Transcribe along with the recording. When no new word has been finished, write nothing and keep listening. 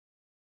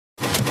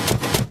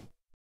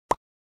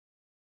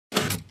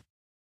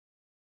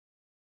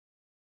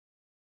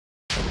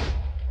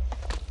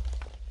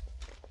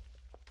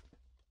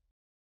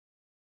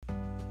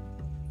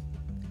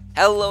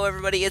Hello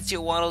everybody, it's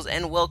YoWaddles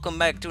and welcome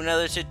back to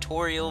another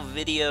tutorial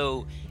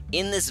video.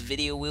 In this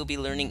video we'll be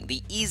learning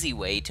the easy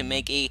way to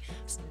make a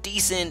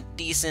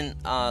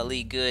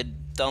decently good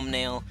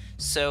thumbnail.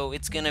 So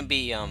it's gonna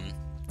be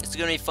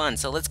fun.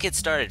 So let's get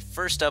started.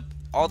 First up,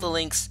 all the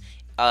links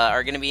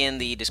are gonna be in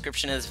the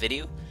description of this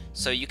video,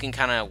 so you can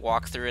kind of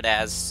walk through it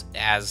as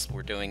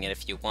we're doing it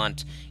if you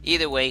want.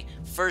 Either way,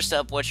 first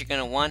up, what you're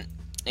gonna want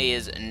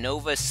is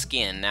Nova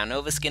Skin. Now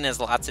Nova Skin has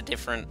lots of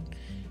different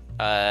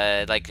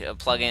like a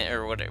plugin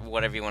or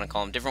whatever you want to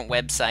call them, different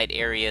website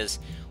areas.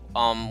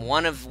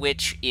 One of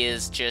which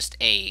is just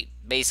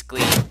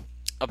basically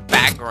a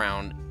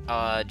background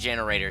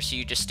generator. So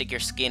you just stick your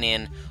skin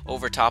in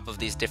over top of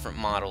these different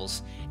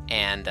models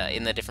and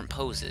in the different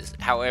poses.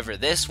 However,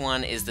 this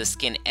one is the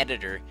skin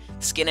editor.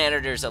 Skin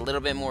editor is a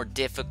little bit more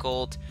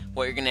difficult.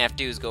 What you're gonna have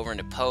to do is go over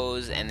into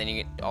pose, and then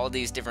you get all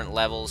these different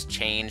levels,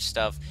 change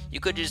stuff. You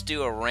could just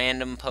do a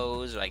random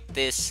pose like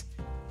this.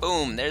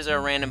 Boom, there's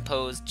our random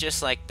pose,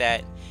 just like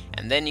that.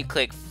 And then you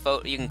click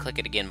photo. You can click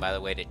it again, by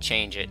the way, to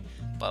change it.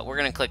 But we're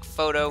gonna click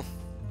photo.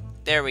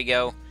 There we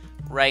go.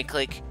 Right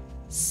click,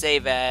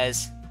 save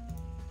as.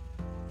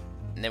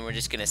 And then we're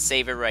just gonna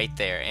save it right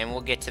there. And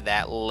we'll get to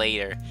that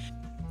later.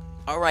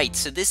 Alright,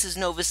 so this is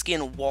Nova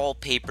Skin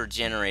wallpaper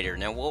generator.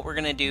 Now what we're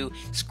gonna do,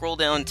 scroll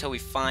down until we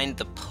find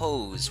the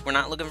pose. We're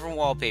not looking for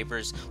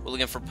wallpapers, we're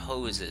looking for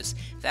poses.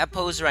 That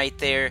pose right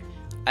there,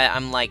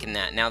 I'm liking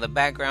that. Now the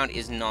background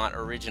is not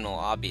original,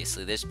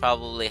 obviously. There's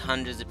probably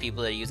hundreds of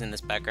people that are using this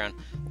background.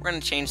 We're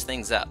going to change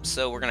things up.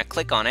 So we're going to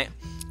click on it.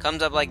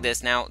 Comes up like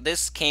this. Now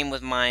this came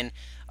with mine,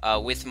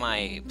 with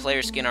my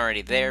player skin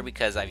already there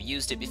because I've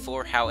used it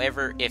before.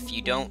 However, if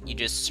you don't, you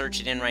just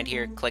search it in right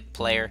here, click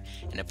player,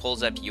 and it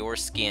pulls up your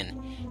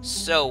skin.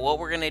 So what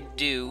we're going to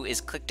do is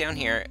click down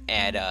here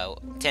at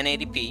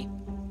 1080p.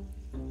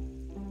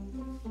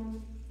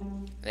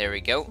 There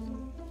we go.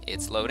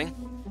 It's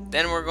loading.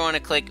 Then we're going to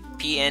click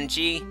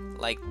PNG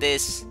like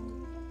this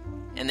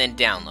and then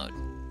download.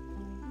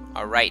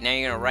 Alright, now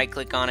you're going to right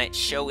click on it,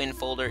 show in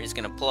folder is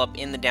going to pull up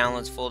in the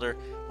downloads folder,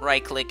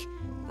 right click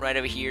right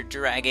over here,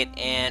 drag it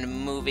and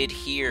move it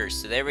here.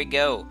 So there we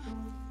go.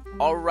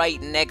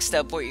 Alright, next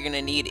up what you're going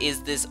to need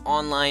is this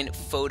online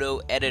photo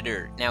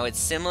editor. Now it's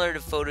similar to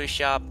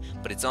Photoshop,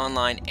 but it's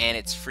online and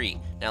it's free.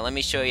 Now let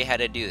me show you how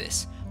to do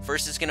this.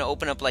 First it's going to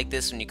open up like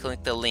this when you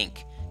click the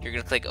link. You're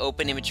going to click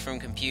open image from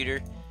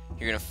computer.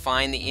 You're going to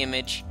find the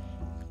image,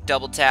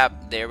 double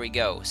tap, there we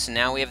go. So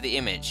now we have the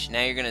image.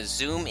 Now you're going to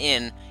zoom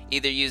in,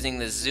 either using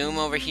the zoom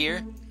over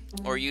here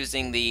or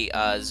using the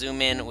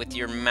zoom in with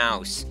your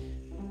mouse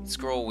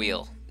scroll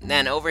wheel.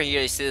 Then over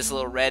here you see this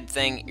little red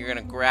thing. You're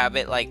going to grab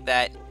it like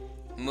that,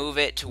 move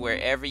it to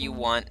wherever you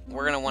want.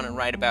 We're going to want it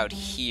right about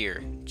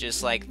here,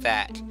 just like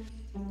that.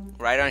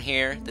 Right on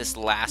here, this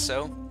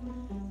lasso.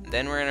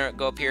 Then we're going to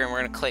go up here and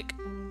we're going to click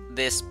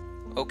this.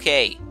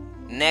 Okay,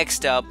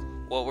 next up,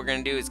 what we're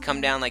going to do is come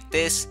down like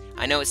this.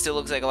 I know it still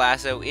looks like a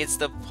lasso. It's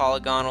the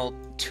polygonal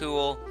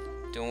tool.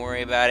 Don't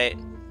worry about it.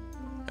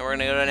 And we're going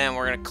to go down and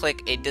we're going to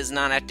click. It does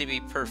not have to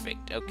be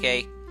perfect,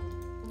 okay?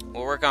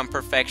 We'll work on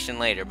perfection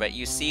later. But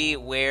you see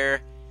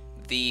where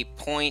the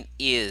point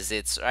is.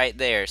 It's right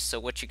there. So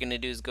what you're going to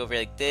do is go over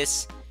like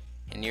this.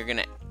 And you're going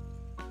to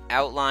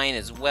outline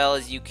as well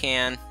as you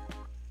can.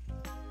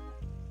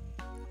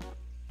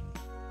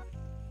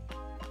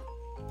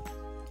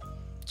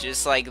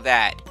 Just like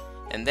that.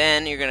 And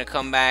then you're gonna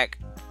come back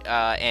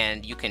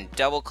and you can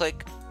double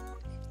click.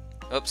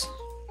 Oops.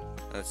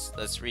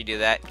 Let's redo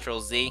that. Control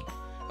Z.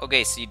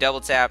 Okay, so you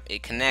double tap,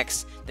 it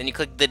connects. Then you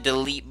click the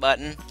delete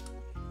button,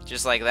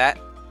 just like that.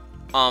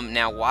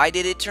 Now why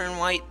did it turn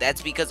white?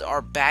 That's because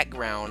our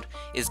background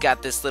is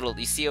got this little.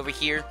 You see over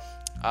here,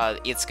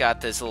 it's got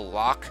this little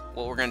lock.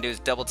 What we're gonna do is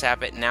double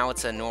tap it. Now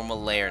it's a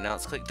normal layer. Now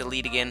let's click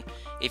delete again.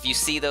 If you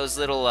see those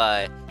little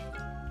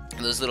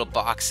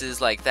boxes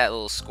like that,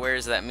 little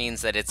squares, that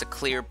means that it's a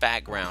clear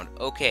background.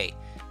 Okay,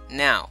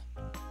 now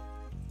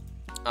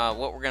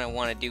what we're gonna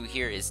want to do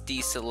here is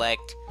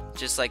deselect,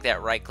 just like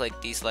that. Right click,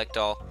 deselect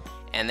all,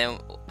 and then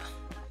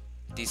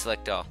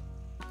deselect all.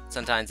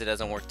 Sometimes it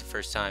doesn't work the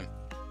first time.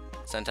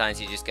 Sometimes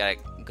you just gotta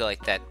go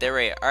like that. There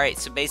we are. Alright,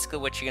 so basically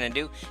what you're gonna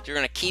do is you're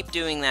gonna keep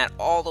doing that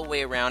all the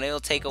way around. It'll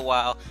take a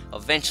while.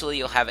 Eventually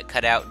you'll have it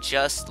cut out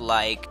just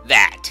like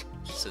that.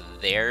 So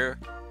there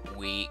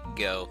we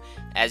go.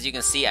 As you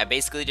can see, I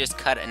basically just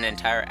cut an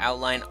entire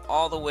outline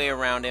all the way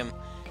around him.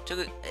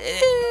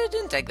 It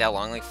didn't take that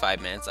long, like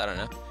 5 minutes, I don't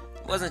know.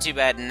 It wasn't too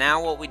bad.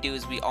 Now what we do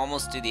is we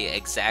almost do the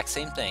exact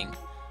same thing,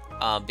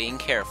 being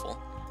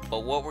careful.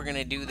 But what we're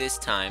gonna do this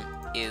time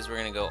is we're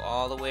gonna go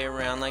all the way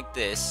around like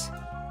this.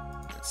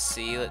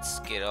 Let's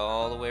get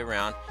all the way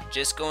around.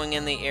 Just going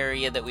in the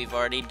area that we've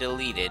already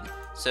deleted.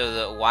 So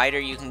the wider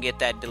you can get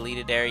that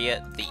deleted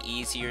area, the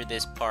easier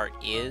this part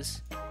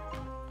is.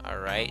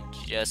 Alright,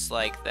 just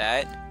like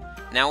that.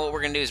 Now what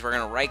we're going to do is we're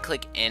going to right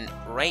click, and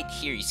right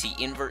here you see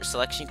invert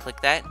selection, click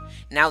that.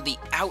 Now the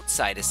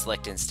outside is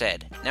selected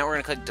instead. Now we're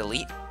going to click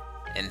delete,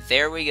 and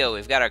there we go.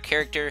 We've got our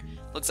character.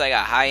 Looks like a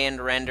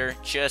high-end render,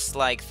 just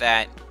like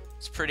that.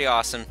 It's pretty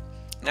awesome.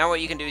 Now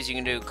what you can do is you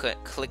can do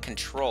click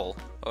control.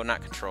 Oh,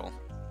 not control.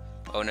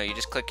 Oh no, you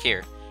just click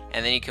here.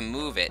 And then you can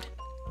move it.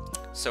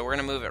 So we're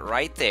gonna move it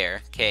right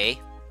there, okay?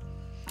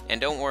 And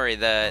don't worry,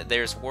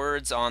 there's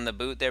words on the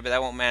boot there, but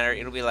that won't matter.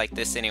 It'll be like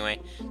this anyway.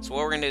 So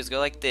what we're gonna do is go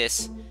like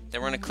this.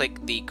 Then we're gonna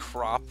click the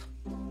crop.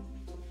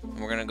 And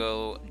we're gonna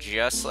go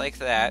just like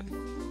that.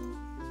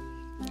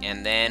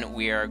 And then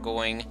we are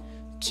going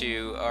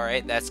to,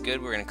 alright, that's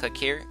good. We're gonna click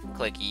here,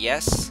 click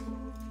yes.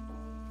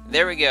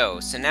 There we go.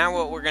 So now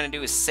what we're gonna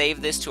do is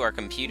save this to our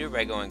computer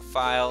by going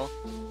File,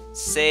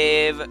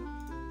 Save,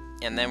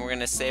 and then we're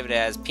gonna save it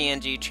as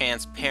PNG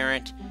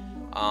transparent.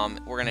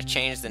 We're gonna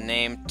change the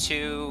name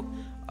to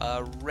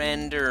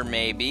render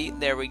maybe.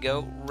 There we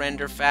go.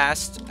 Render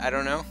fast. I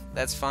don't know.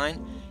 That's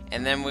fine.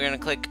 And then we're gonna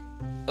click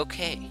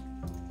OK.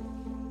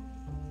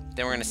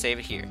 Then we're gonna save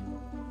it here.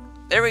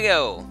 There we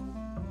go.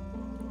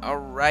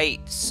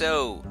 Alright,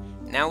 so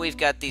now we've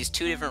got these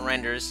two different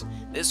renders.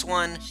 This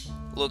one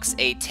looks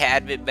a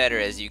tad bit better,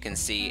 as you can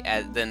see,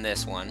 than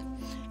this one.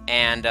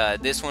 And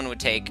this one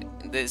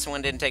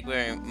didn't take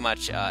very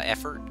much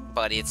effort,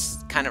 but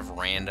it's kind of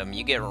random.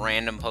 You get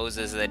random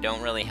poses that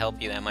don't really help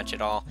you that much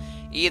at all.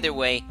 Either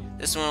way,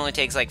 this one only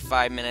takes like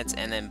 5 minutes,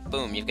 and then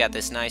boom, you've got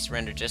this nice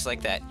render just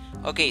like that.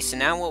 Okay, so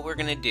now what we're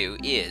gonna do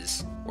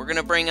is we're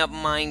gonna bring up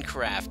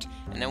Minecraft,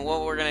 and then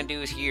what we're gonna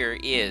do here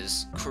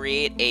is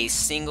create a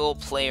single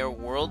player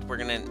world.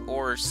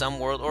 Or some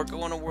world, or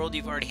go on a world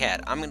you've already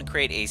had. I'm gonna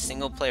create a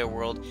single player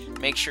world.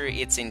 Make sure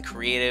it's in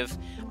creative.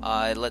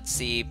 Let's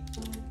see,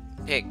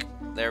 pick.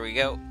 There we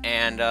go,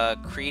 and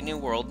create a new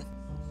world.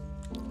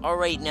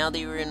 Alright, now that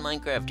you're in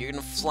Minecraft, you're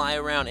going to fly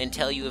around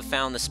until you have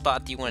found the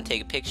spot that you want to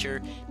take a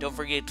picture. Don't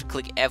forget to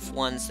click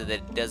F1 so that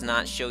it does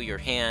not show your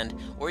hand.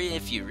 Or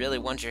if you really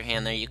want your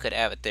hand there, you could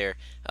have it there.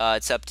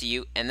 It's up to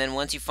you. And then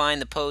once you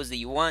find the pose that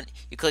you want,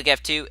 you click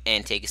F2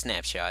 and take a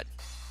snapshot.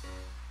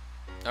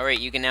 Alright,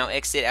 you can now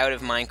exit out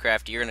of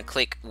Minecraft. You're going to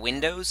click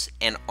Windows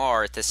and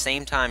R at the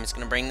same time. It's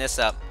going to bring this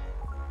up.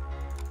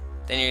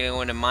 Then you're going to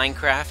go into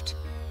Minecraft.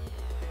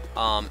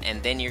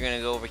 And then you're going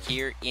to go over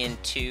here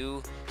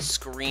into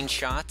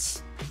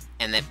screenshots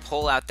and then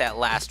pull out that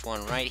last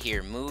one right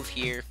here. Move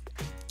here.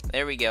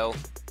 There we go.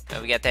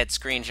 Now we got that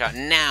screenshot.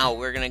 Now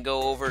we're going to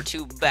go over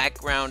to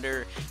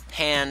backgrounder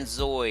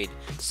Panzoid.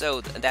 So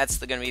that's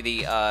going to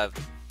be the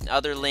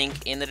other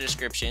link in the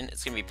description.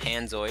 It's going to be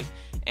Panzoid.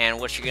 And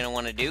what you're going to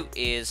want to do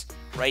is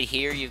right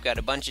here you've got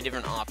a bunch of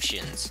different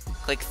options.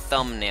 Click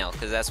thumbnail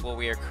because that's what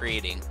we are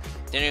creating.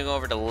 Then you go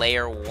over to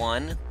layer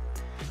 1.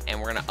 And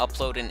we're going to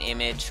upload an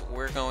image.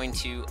 We're going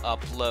to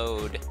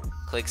upload,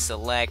 click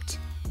select,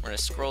 we're going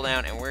to scroll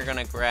down and we're going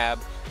to grab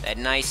that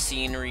nice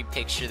scenery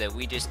picture that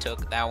we just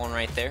took, that one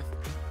right there.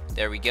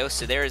 There we go.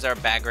 So there is our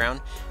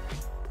background.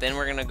 Then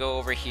we're going to go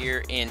over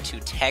here into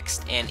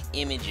text and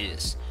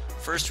images.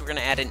 First we're going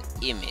to add an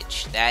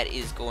image. That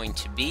is going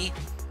to be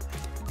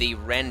the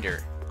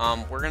render.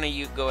 We're going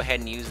to go ahead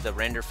and use the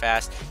render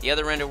fast. The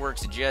other render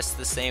works just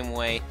the same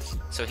way.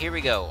 So here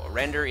we go.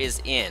 Render is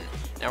in.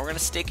 Now we're going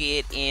to stick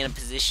it in a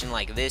position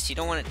like this. You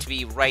don't want it to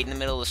be right in the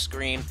middle of the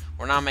screen.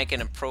 We're not making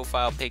a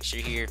profile picture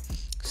here.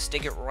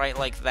 Stick it right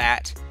like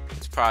that.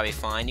 It's probably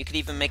fine. You could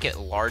even make it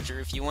larger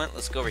if you want.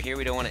 Let's go over here.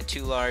 We don't want it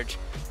too large.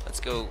 Let's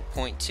go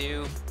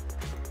 0.2.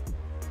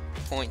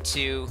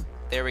 0.2.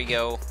 There we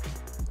go.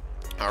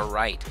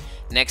 Alright.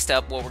 Next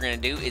up, what we're going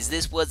to do is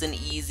this was an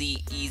easy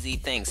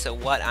thing. So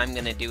what I'm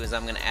going to do is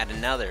I'm going to add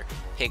another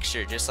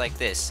picture just like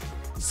this.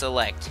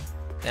 Select.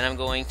 Then I'm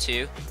going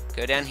to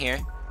go down here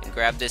and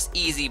grab this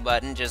easy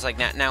button just like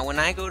that. Now when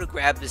I go to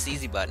grab this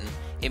easy button,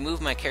 it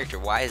moved my character.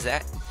 Why is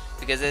that?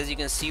 Because as you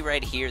can see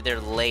right here, they're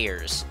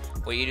layers.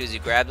 What you do is you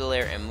grab the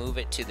layer and move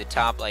it to the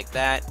top like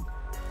that.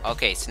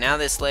 Okay, so now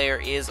this layer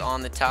is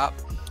on the top.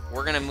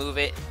 We're going to move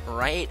it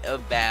right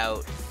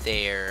about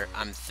there,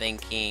 I'm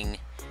thinking.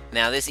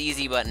 Now this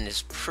easy button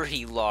is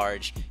pretty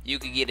large. You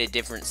could get a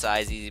different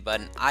size easy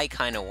button. I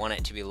kind of want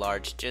it to be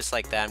large, just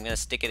like that. I'm going to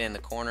stick it in the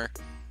corner.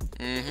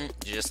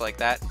 Just like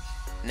that.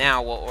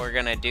 Now what we're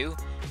going to do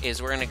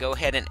is we're going to go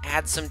ahead and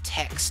add some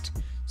text.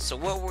 So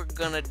what we're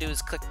going to do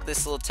is click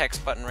this little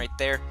text button right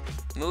there.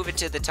 Move it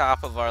to the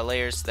top of our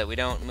layers so that we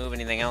don't move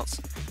anything else.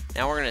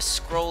 Now we're going to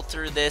scroll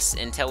through this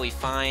until we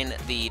find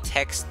the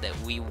text that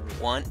we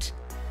want.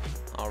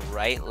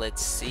 Alright,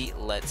 let's see.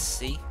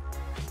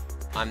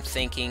 I'm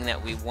thinking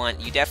that we want,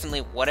 you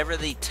definitely, whatever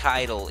the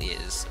title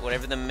is,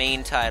 whatever the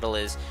main title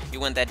is, you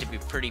want that to be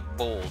pretty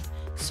bold.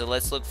 So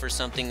let's look for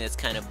something that's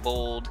kind of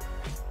bold.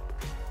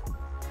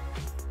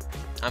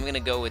 I'm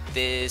gonna go with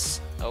this.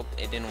 Oh,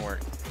 it didn't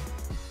work.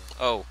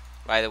 Oh,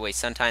 by the way,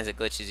 sometimes it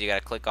glitches. You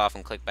gotta click off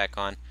and click back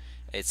on.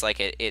 It's like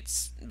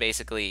it's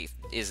basically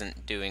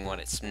isn't doing what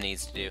it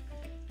needs to do.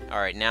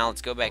 Alright, now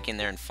let's go back in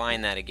there and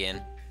find that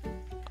again.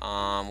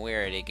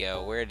 Where did it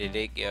go? Where did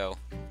it go?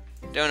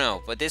 Don't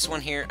know, but this one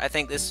here, I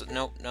think this,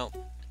 nope.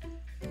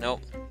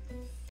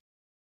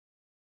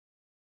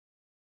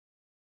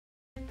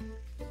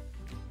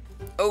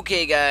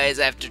 Okay guys,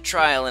 after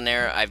trial and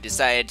error, I've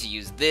decided to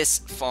use this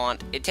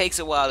font. It takes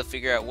a while to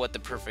figure out what the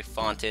perfect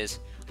font is.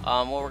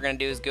 What we're going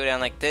to do is go down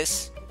like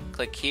this,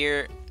 Click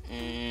here.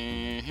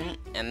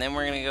 And then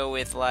we're gonna go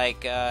with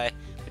like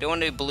we don't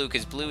want to do blue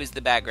because blue is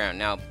the background.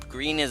 Now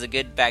green is a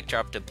good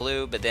backdrop to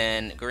blue, but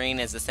then green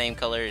is the same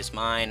color as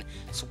mine.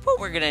 So what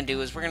we're gonna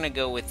do is we're gonna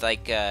go with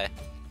like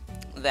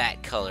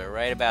that color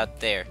right about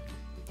there.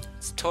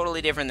 It's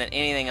totally different than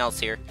anything else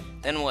here.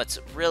 Then what's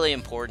really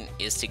important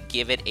is to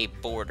give it a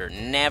border.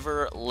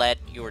 Never let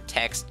your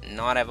text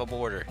not have a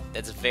border.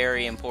 That's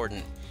very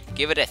important.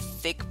 Give it a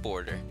thick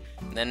border.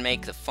 And then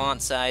make the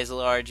font size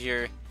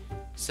larger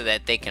so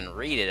that they can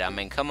read it. I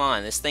mean, come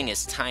on, this thing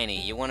is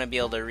tiny. You want to be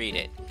able to read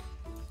it.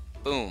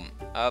 Boom.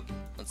 Up.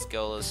 Let's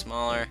go a little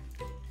smaller.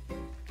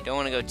 You don't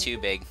want to go too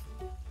big.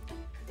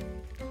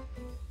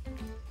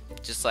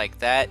 Just like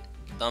that.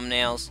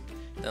 Thumbnails.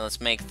 Then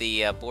let's make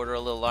the border a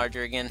little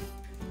larger again.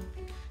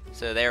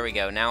 So there we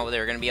go. Now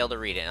they're going to be able to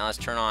read it. Now let's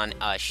turn on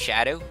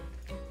shadow.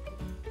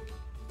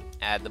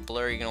 Add the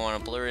blur. You're going to want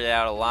to blur it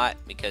out a lot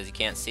because you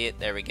can't see it.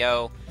 There we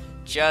go.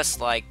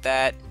 Just like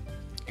that.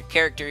 Your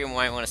character, you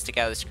might want to stick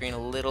out of the screen a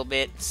little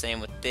bit. Same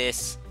with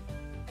this.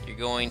 You're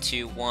going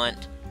to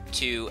want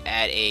to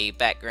add a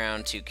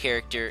background to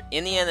character.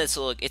 In the end, it's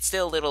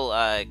still a little,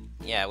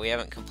 yeah, we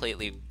haven't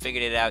completely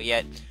figured it out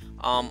yet.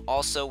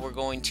 Also, we're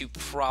going to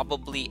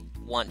probably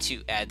want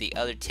to add the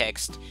other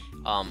text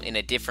in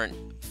a different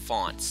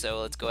font.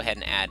 So let's go ahead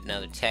and add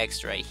another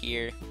text right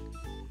here.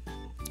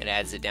 It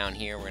adds it down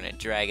here. We're going to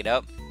drag it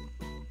up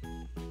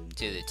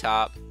to the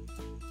top.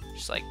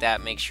 Just like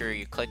that. Make sure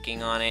you're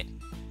clicking on it.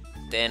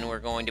 Then we're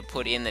going to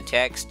put in the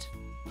text.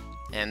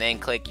 And then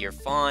click your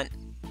font.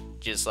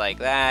 Just like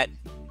that.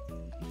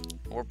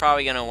 We're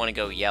probably going to want to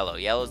go yellow.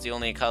 Yellow is the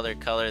only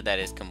color that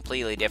is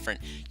completely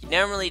different. You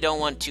normally don't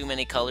want too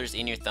many colors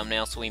in your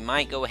thumbnail, so we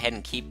might go ahead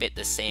and keep it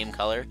the same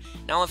color.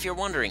 Now if you're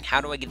wondering,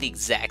 how do I get the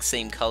exact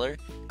same color?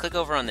 Click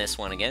over on this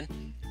one again.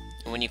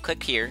 And when you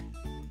click here,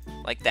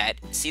 like that,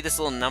 see this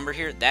little number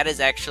here? That is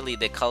actually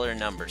the color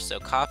number. So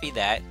copy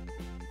that.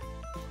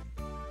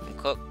 And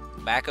click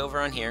back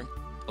over on here.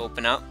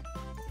 Open up.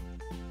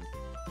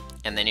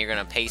 And then you're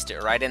going to paste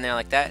it right in there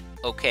like that.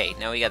 Okay,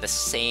 now we got the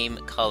same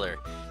color.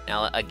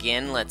 Now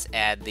again, let's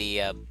add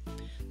the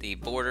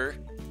border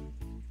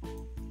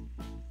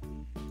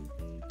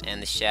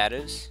and the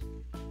shadows.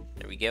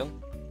 There we go.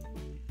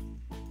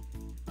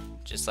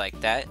 Just like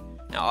that.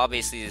 Now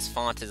obviously this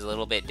font is a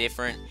little bit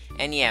different,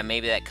 and yeah,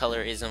 maybe that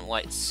color isn't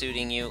what's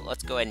suiting you.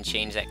 Let's go ahead and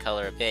change that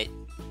color a bit.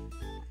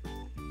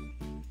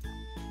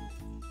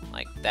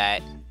 Like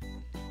that.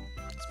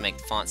 Let's make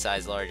the font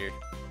size larger.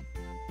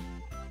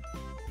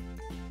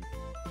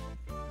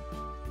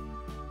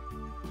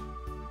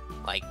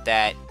 Like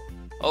that.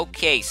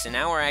 Okay, so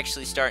now we're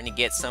actually starting to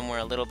get somewhere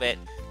a little bit.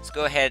 Let's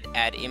go ahead and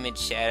add image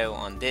shadow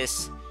on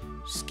this.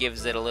 Just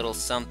gives it a little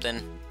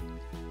something.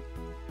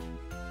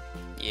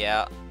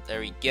 Yeah,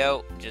 there we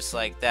go. Just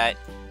like that.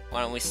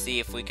 Why don't we see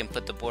if we can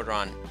put the border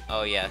on?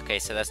 Oh yeah, okay,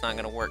 so that's not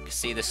going to work.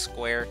 See the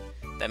square?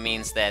 That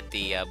means that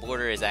the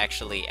border is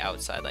actually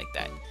outside like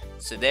that.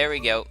 So there we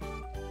go.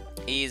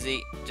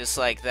 Easy, just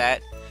like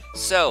that.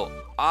 So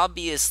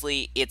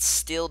obviously it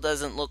still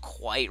doesn't look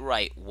quite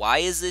right. Why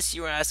is this,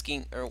 you're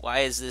asking, or why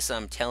is this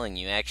I'm telling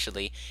you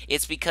actually?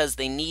 It's because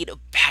they need a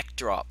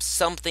backdrop,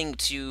 something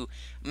to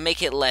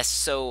make it less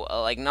so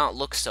like not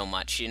look so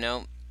much, you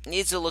know. It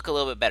needs to look a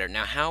little bit better.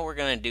 Now how we're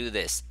gonna do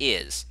this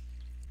is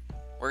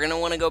we're gonna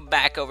want to go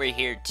back over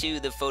here to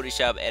the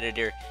Photoshop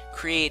editor,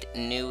 create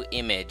new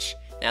image.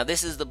 Now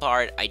this is the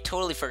part I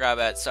totally forgot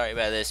about, sorry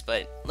about this,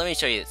 but let me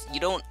show you this. You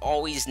don't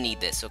always need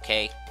this,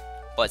 okay?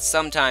 But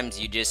sometimes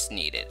you just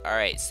need it.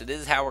 Alright, so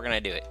this is how we're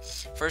going to do it.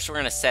 First we're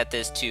going to set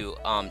this to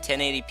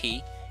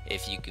 1080p,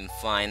 if you can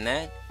find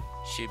that.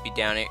 Should be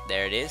down here.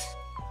 There it is.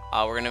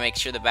 We're going to make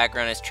sure the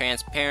background is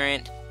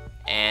transparent.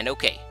 And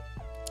okay.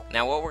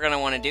 Now what we're going to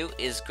want to do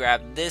is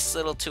grab this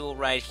little tool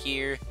right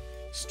here.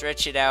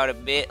 Stretch it out a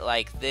bit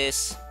like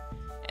this.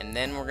 And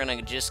then we're going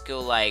to just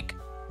go like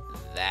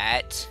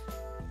that.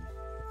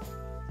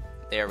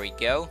 There we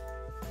go.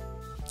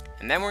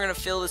 And then we're going to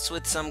fill this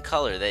with some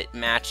color that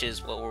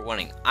matches what we're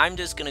wanting. I'm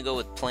just going to go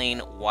with plain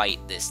white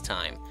this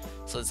time.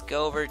 So let's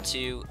go over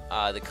to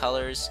the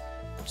colors,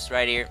 just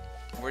right here.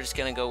 We're just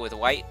going to go with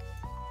white.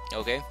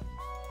 Okay.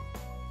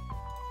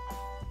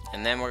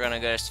 And then we're going to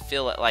just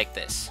fill it like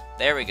this.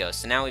 There we go.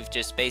 So now we've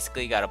just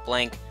basically got a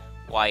blank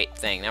white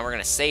thing. Now we're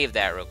going to save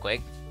that real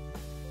quick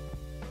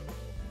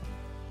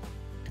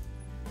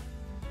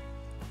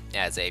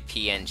as a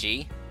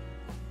PNG.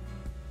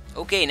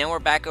 Okay, now we're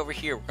back over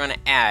here. We're going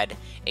to add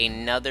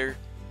another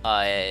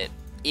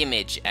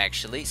image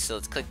actually. So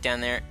let's click down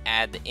there,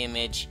 add the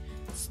image.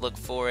 Let's look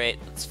for it.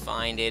 Let's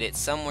find it. It's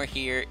somewhere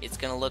here. It's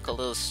going to look a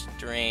little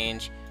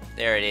strange.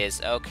 There it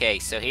is. Okay,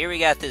 so here we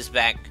got this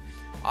back.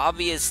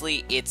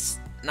 Obviously, it's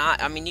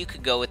not, I mean, you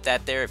could go with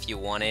that there if you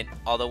wanted,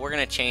 although we're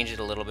going to change it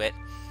a little bit.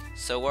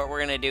 So what we're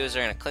going to do is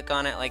we're going to click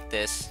on it like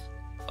this.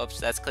 Oops,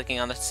 that's clicking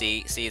on the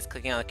C. See, it's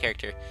clicking on the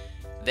character.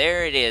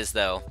 There it is,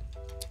 though.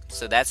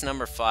 So that's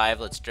number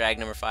 5. Let's drag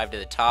number 5 to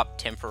the top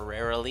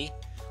temporarily.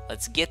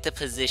 Let's get the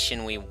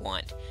position we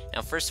want.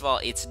 Now first of all,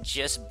 it's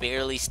just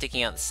barely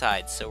sticking out the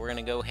side, so we're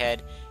going to go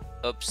ahead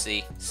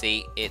Oopsie.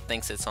 See, it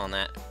thinks it's on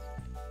that.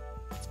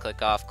 Let's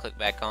click off, click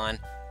back on.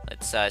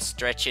 Let's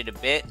stretch it a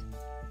bit.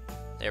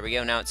 There we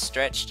go, now it's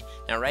stretched.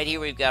 Now right here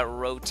we've got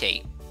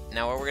rotate.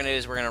 Now what we're going to do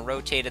is we're going to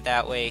rotate it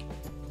that way,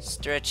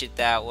 stretch it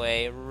that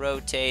way,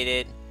 rotate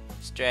it,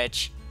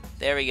 stretch.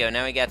 There we go,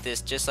 now we got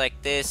this just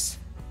like this.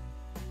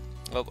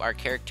 Oh, our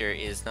character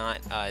is not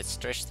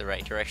stretched the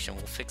right direction.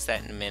 We'll fix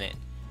that in a minute.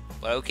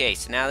 But okay,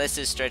 so now this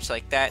is stretched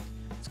like that.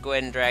 Let's go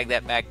ahead and drag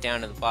that back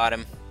down to the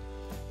bottom.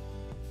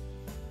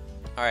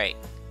 Alright,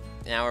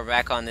 now we're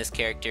back on this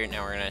character.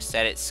 Now we're going to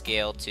set its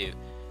scale to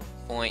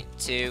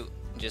 0.2,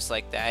 just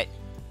like that.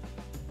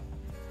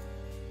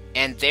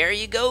 And there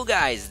you go,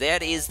 guys.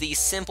 That is the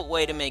simple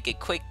way to make a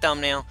quick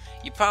thumbnail.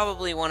 You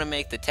probably want to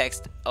make the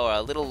text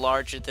a little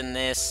larger than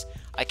this.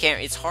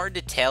 It's hard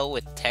to tell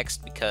with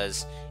text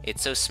because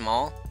it's so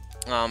small.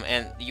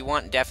 And you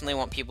definitely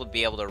want people to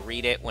be able to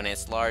read it when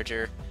it's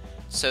larger.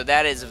 So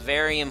that is a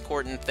very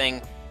important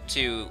thing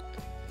to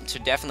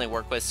definitely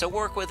work with. So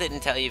work with it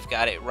until you've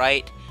got it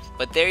right.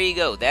 But there you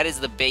go. That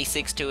is the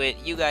basics to it.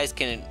 You guys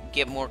can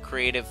get more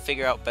creative,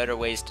 figure out better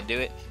ways to do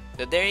it.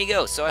 But there you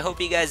go. So I hope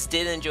you guys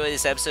did enjoy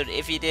this episode.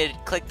 If you did,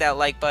 click that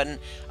like button.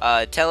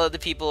 Tell other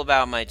people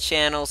about my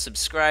channel,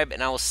 subscribe,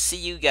 and I will see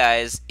you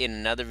guys in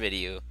another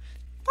video.